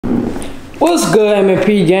What's good,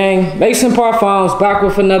 M&P gang? Mason.Parfums back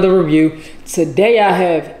with another review. Today I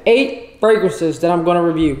have 8 fragrances that I'm going to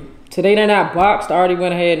review. Today they're not boxed. I already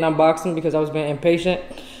went ahead and unboxed them because I was being impatient.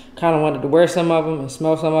 Kind of wanted to wear some of them and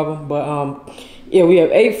smell some of them. But yeah, we have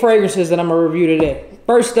 8 fragrances that I'm going to review today.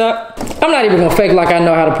 First up, I'm not even going to fake like I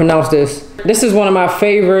know how to pronounce this. This is one of my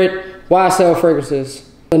favorite YSL fragrances.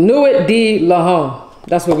 The NUIT de la Homme.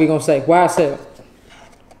 That's what we're going to say. YSL.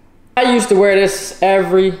 I used to wear this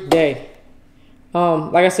every day.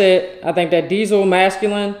 Like I said, I think that Diesel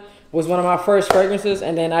Masculine was one of my first fragrances,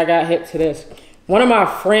 and then I got hip to this. One of my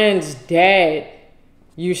friend's dad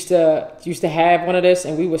used to have one of this,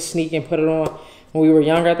 and we would sneak and put it on when we were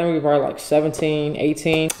younger. I think we were probably like 17,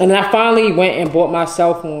 18. And then I finally went and bought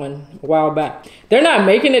myself one a while back. They're not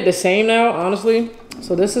making it the same now, honestly.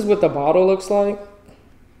 So this is what the bottle looks like.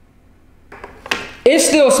 It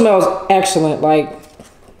still smells excellent. Like,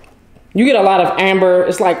 you get a lot of amber.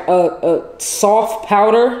 It's like a soft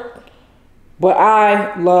powder. But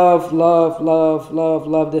I love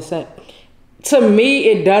this scent. To me,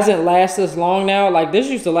 it doesn't last as long now. Like, this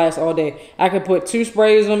used to last all day. I could put 2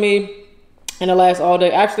 sprays on me and it lasts all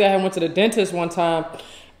day. Actually, I went to the dentist one time,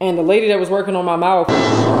 and the lady that was working on my mouth,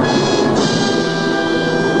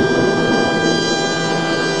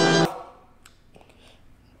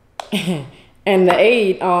 and the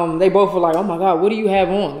aide, they both were like, "Oh my God, what do you have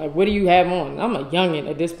on? Like, what do you have on?" I'm a youngin'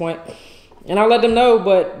 at this point, and I let them know.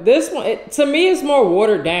 But this one, to me, it's more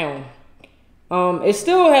watered down. It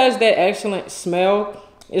still has that excellent smell.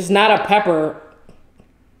 It's not a pepper,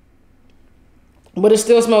 but it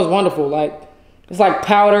still smells wonderful. Like, it's like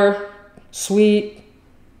powder, sweet,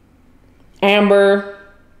 amber.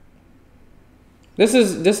 This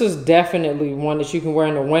is definitely one that you can wear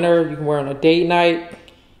in the winter. You can wear on a date night.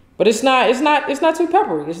 But it's not too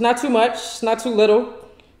peppery. It's not too much. It's not too little.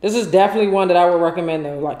 This is definitely one that I would recommend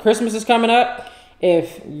though. Like, Christmas is coming up.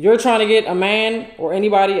 If you're trying to get a man or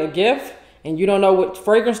anybody a gift and you don't know what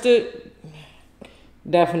fragrance to,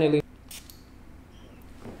 definitely.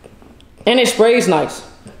 And it sprays nice.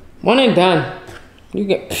 One and done. You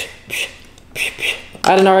get.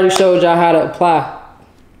 I done already showed y'all how to apply.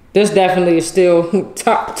 This definitely is still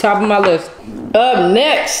top of my list. Up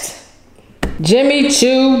next, Jimmy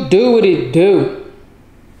Choo, Do What It Do.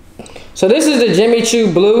 So this is the Jimmy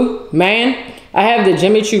Choo Blue Man. I have the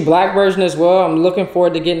Jimmy Choo Black version as well. I'm looking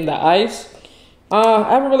forward to getting the ice. I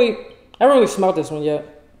haven't really smelled this one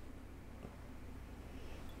yet.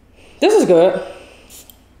 This is good.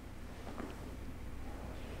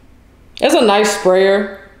 It's a nice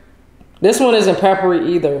sprayer. This one isn't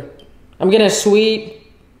peppery either. I'm getting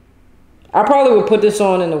sweet. I probably would put this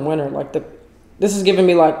on in the winter. Like, this is giving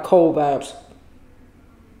me like cold vibes.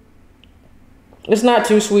 It's not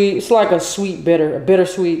too sweet. It's like a sweet bitter, a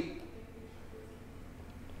bittersweet.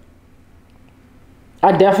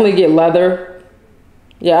 I definitely get leather.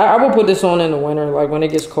 Yeah, I will put this on in the winter, like when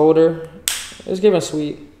it gets colder. It's giving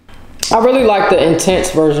sweet. I really like the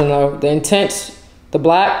intense version though. The intense, the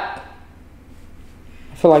black.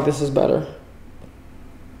 I feel like this is better.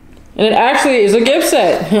 And it actually is a gift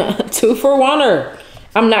set. 2 for $1.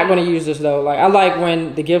 I'm not going to use this though. Like, I like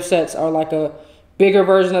when the gift sets are like a bigger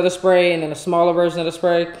version of the spray and then a smaller version of the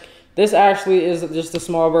spray. This actually is just a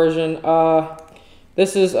small version.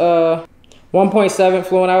 This is 1.7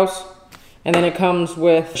 fluid ounce, and then it comes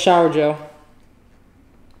with shower gel.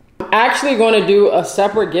 I'm actually going to do a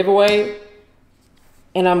separate giveaway,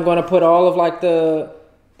 and I'm going to put all of like the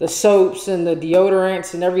soaps and the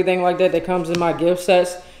deodorants and everything like that comes in my gift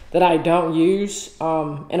sets that I don't use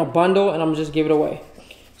in a bundle, and I'm just give it away.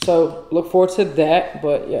 So look forward to that.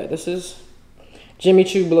 But yeah, this is Jimmy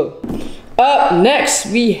Choo Blue. Up next,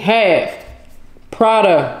 we have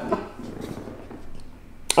Prada.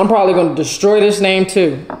 I'm probably going to destroy this name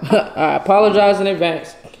too. I apologize in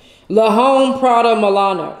advance. La Homme Prada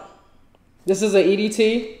Milano. This is an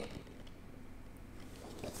EDT.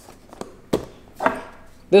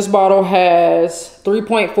 This bottle has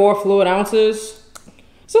 3.4 fluid ounces.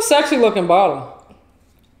 It's a sexy looking bottle.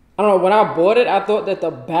 I don't know, when I bought it, I thought that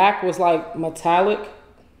the back was like metallic.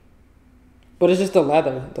 But it's just the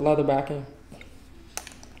leather backing.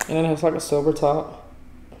 And then it has like a silver top.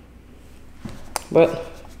 But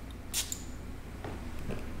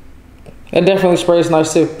it definitely sprays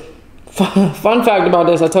nice too. Fun fact about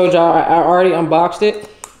this, I told y'all I already unboxed it.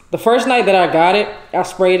 The first night that I got it, I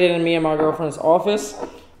sprayed it in me and my girlfriend's office.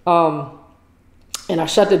 And I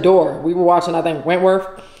shut the door. We were watching, I think,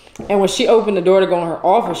 Wentworth. And when she opened the door to go in her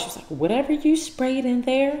office, she was like, "Whatever you sprayed in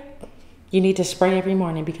there, you need to spray every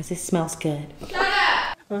morning because it smells good." Shut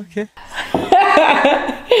up! Okay.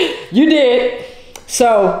 You did.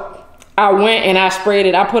 So I went and I sprayed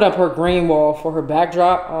it. I put up her green wall for her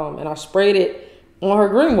backdrop, and I sprayed it on her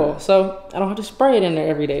green wall. So I don't have to spray it in there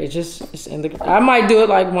every day. It's in the, I might do it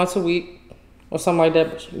like once a week or something like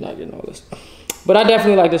that, but you're not getting all this. But I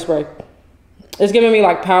definitely like this spray. It's giving me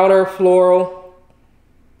like powder, floral.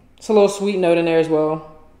 It's a little sweet note in there as well.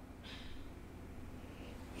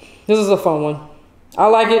 This is a fun one. I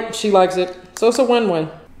like it, she likes it. So it's a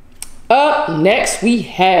win-win. Up next, we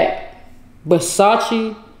have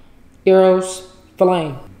Versace Eros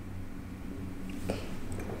Flame.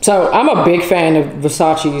 So I'm a big fan of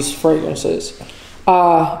Versace's fragrances.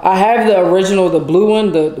 I have the original, the blue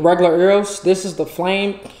one, the regular Eros. This is the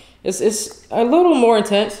Flame. It's a little more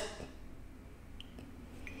intense.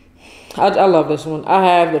 I love this one. I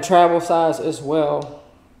have the travel size as well.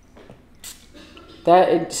 That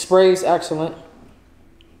it sprays excellent.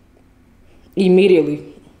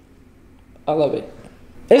 Immediately. I love it.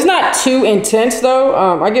 It's not too intense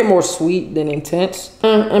though. I get more sweet than intense.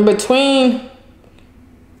 And between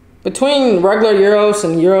regular Eros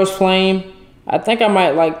and Eros Flame, I think I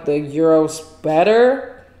might like the Eros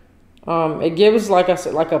better. It gives, like I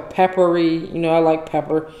said, like a peppery, you know, I like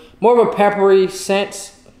pepper. More of a peppery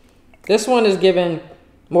scent. This one is giving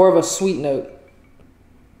more of a sweet note.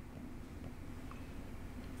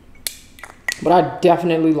 But I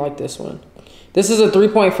definitely like this one. This is a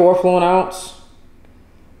 3.4 fluid ounce.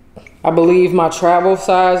 I believe my travel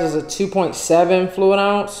size is a 2.7 fluid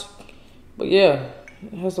ounce. But yeah,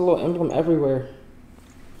 it has a little emblem everywhere.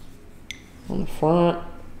 On the front.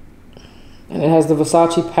 And it has the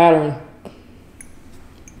Versace pattern.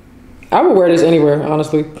 I would wear this anywhere,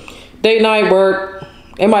 honestly. Date night, work.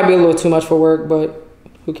 It might be a little too much for work, but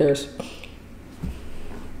who cares?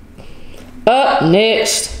 Up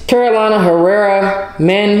next, Carolina Herrera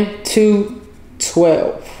Men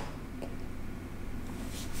 212.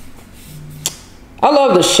 I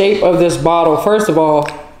love the shape of this bottle. First of all,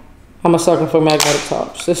 I'm a sucker for magnetic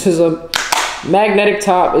tops. This is a magnetic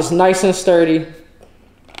top. It's nice and sturdy.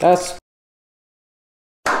 That's...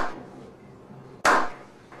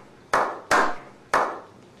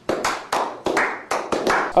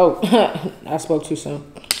 Oh, I spoke too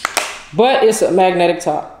soon. But it's a magnetic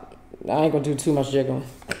top. I ain't gonna do too much jiggling.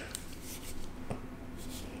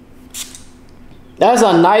 That's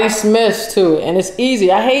a nice mist too, and it's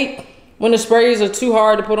easy. I hate when the sprays are too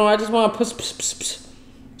hard to put on. I just want to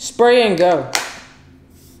spray and go.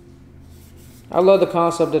 I love the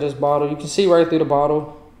concept of this bottle. You can see right through the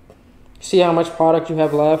bottle. See how much product you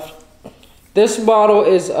have left. This bottle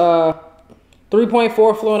is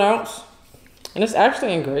 3.4 fluid ounce. And it's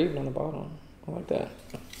actually engraved on the bottom. I like that.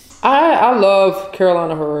 I love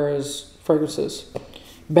Carolina Herrera's fragrances.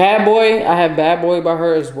 Bad Boy, I have Bad Boy by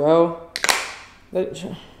her as well. This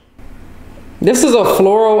is a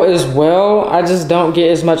floral as well. I just don't get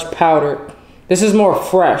as much powder. This is more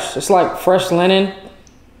fresh. It's like fresh linen.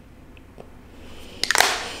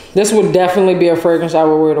 This would definitely be a fragrance I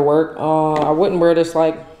would wear to work. I wouldn't wear this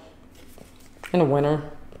like in the winter.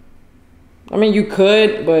 I mean, you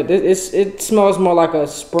could, but it smells more like a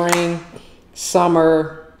spring,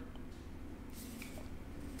 summer,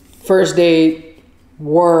 first date,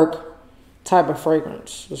 work type of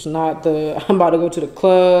fragrance. It's not the, I'm about to go to the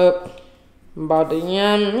club, I'm about to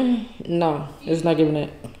yum. No, it's not giving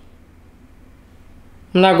it.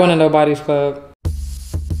 I'm not going to nobody's club.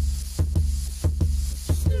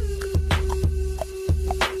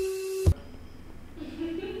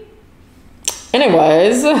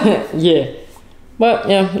 Anyways, yeah. But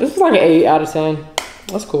yeah, this is like an 8 out of 10.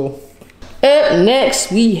 That's cool. Up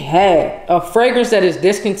next, we have a fragrance that is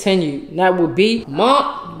discontinued. And that would be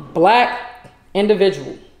Mont Black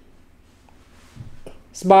Individual.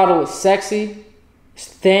 This bottle is sexy. It's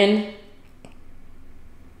thin.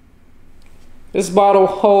 This bottle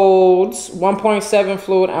holds 1.7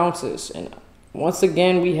 fluid ounces. And once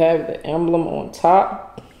again, we have the emblem on top.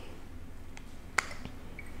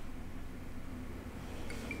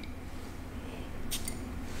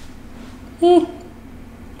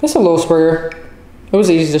 It's a little sprayer. It was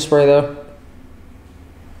easy to spray though.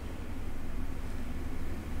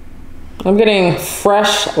 I'm getting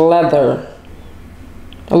fresh leather.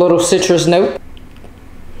 A little citrus note.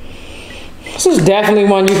 This is definitely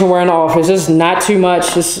one you can wear in the office. It's not too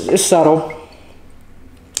much. It's subtle.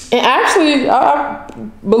 And actually, I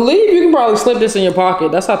believe you can probably slip this in your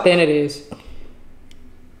pocket. That's how thin it is.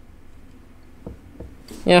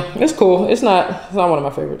 Yeah, it's cool. It's not one of my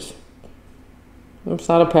favorites. It's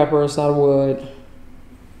not a pepper, it's not a wood.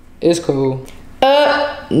 It's cool.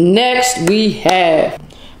 Up next we have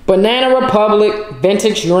Banana Republic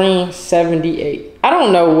Vintage Green 78. I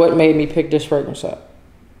don't know what made me pick this fragrance up.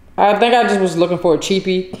 I think I just was looking for a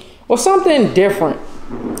cheapie. Well, something different.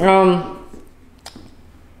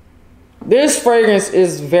 This fragrance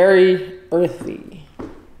is very earthy.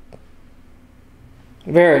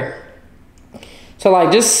 Very. So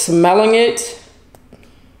like just smelling it,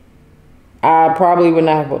 I probably would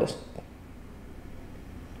not have bought this.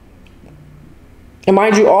 And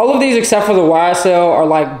mind you, all of these except for the YSL are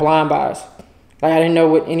like blind buys. Like I didn't know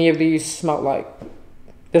what any of these smelled like.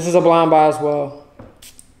 This is a blind buy as well.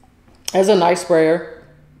 It's a nice sprayer.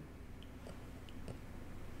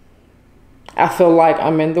 I feel like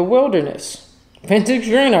I'm in the wilderness. Vintage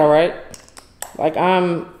green, all right. Like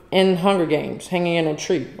I'm in Hunger Games, hanging in a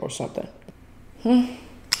tree or something. I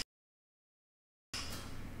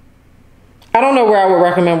don't know where I would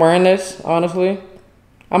recommend wearing this, honestly.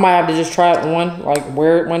 I might have to just try it on, like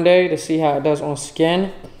wear it one day to see how it does on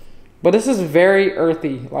skin. But this is very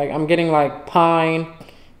earthy. Like I'm getting like pine,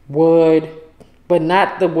 wood, but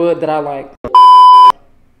not the wood that I like.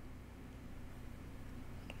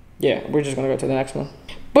 Yeah, we're just gonna go to the next one.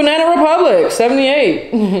 Banana Republic,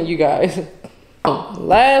 78, you guys.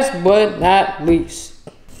 Last but not least,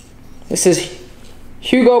 this is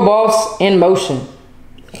Hugo Boss in Motion.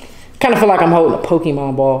 Kind of feel like I'm holding a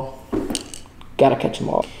Pokemon ball. Gotta catch them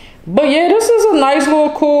all. But yeah, this is a nice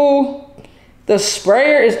little cool. The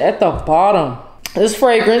sprayer is at the bottom. This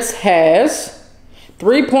fragrance has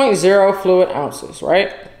 3.0 fluid ounces,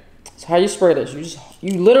 right? So how you spray this?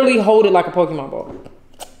 You literally hold it like a Pokemon ball.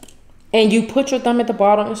 And you put your thumb at the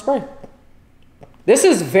bottom and spray. This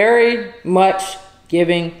is very much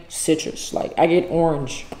giving citrus. Like I get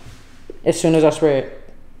orange as soon as I spray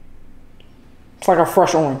it. It's like a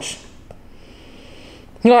fresh orange.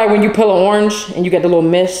 You know, like when you peel an orange and you get the little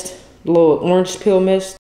mist, the little orange peel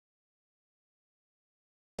mist.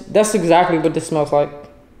 That's exactly what this smells like.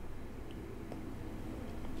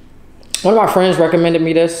 One of my friends recommended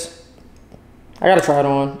me this. I gotta try it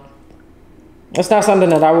on. It's not something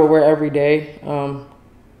that I would wear every day.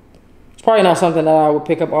 It's probably not something that I would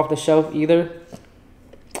pick up off the shelf either.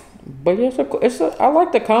 But yeah, I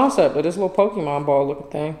like the concept of this little Pokemon ball looking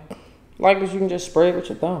thing. Like that you can just spray it with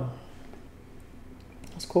your thumb.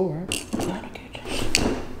 That's cool, right?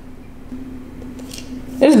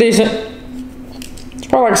 It's decent. It's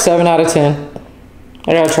probably like a 7 out of 10.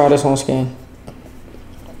 I gotta try this on skin.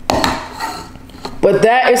 But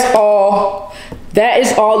that is all. That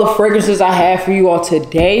is all the fragrances I have for you all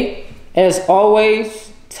today. As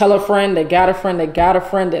always, tell a friend that got a friend that got a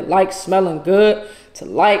friend that likes smelling good to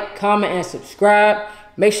like, comment, and subscribe.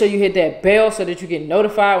 Make sure you hit that bell so that you get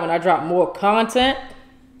notified when I drop more content.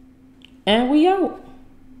 And we out.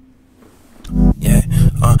 Yeah,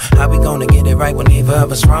 how we gonna get it right when neither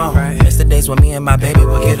of us wrong? It's the days when me and my baby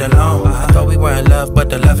would get along. I thought we were in love, but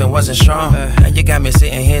the loving wasn't strong. Now you got me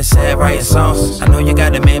sitting here sad writing songs. I know you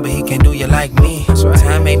got a man, but he can't do you like me.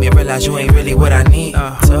 Time made me realize you ain't really what I need.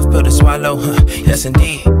 Tough pill to swallow, yes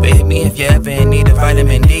indeed. But hit me if you ever in need of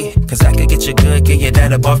vitamin D. Cause I could get you good, get your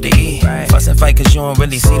dad up off the E. Fuss and fight cause you don't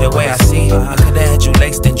really see the way I see. I could've had you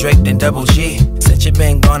laced and draped in double G. Since you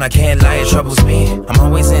been gone, I can't lie, it troubles me. I'm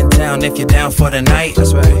always in town if you're down for the night.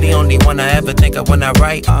 That's right. You're the only one I ever think of when I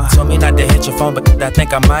write. Told me not to hit your phone, but I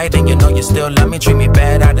think I might. And you know you still love me, treat me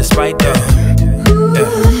bad out of spite, though.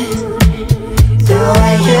 The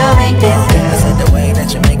way you make me feel. I said the way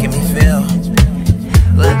that you're making me feel.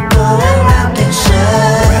 Look good.